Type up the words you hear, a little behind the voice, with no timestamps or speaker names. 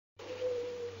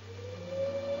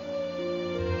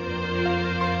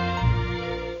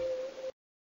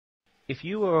If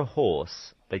you were a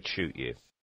horse, they'd shoot you.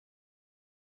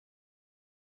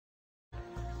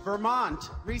 Vermont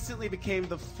recently became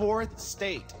the 4th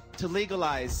state to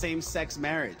legalize same-sex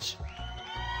marriage.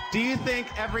 Do you think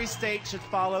every state should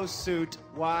follow suit?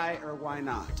 Why or why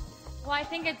not? Well, I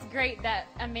think it's great that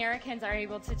Americans are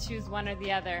able to choose one or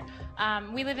the other.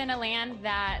 We live in a land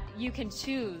that you can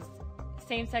choose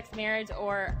same-sex marriage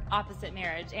or opposite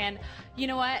marriage. And you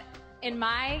know what? In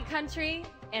my country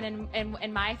and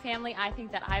in my family,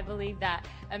 I believe that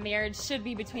a marriage should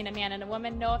be between a man and a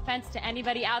woman. No offense to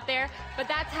anybody out there, but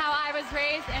that's how I was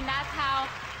raised, and that's how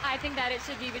I think that it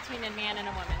should be between a man and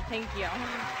a woman. Thank you.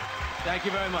 Thank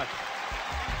you very much.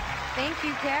 Thank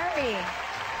you, Carrie.